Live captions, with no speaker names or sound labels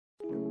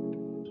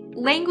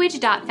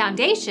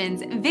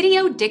Language.Foundation's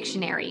Video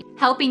Dictionary,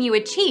 helping you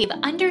achieve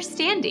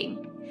understanding.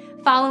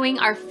 Following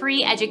our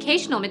free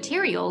educational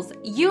materials,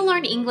 you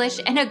learn English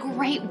in a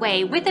great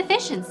way with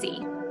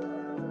efficiency.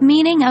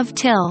 Meaning of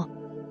till.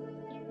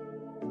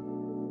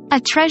 A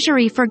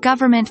treasury for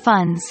government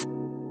funds.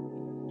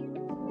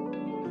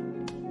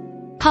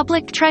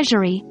 Public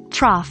treasury,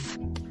 trough.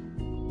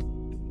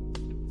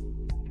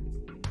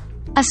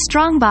 A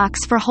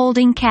strongbox for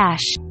holding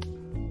cash.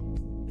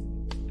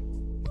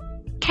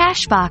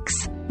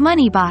 Cashbox,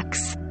 money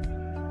box.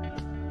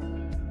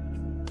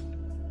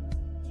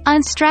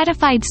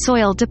 Unstratified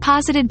soil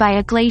deposited by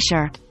a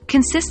glacier,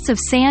 consists of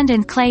sand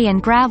and clay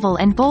and gravel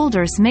and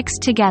boulders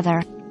mixed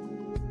together.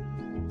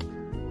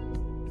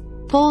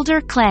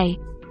 Boulder clay.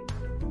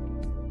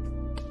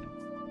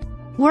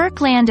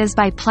 Work land as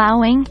by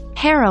plowing,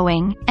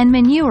 harrowing, and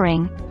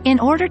manuring, in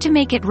order to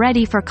make it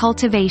ready for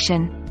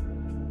cultivation.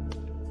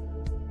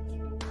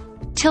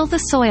 Till the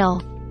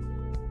soil.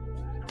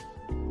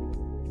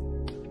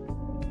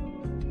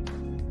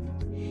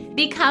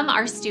 Become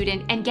our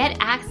student and get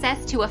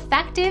access to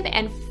effective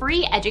and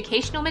free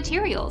educational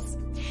materials.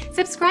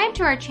 Subscribe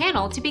to our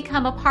channel to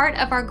become a part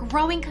of our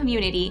growing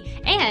community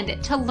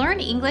and to learn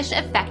English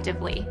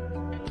effectively.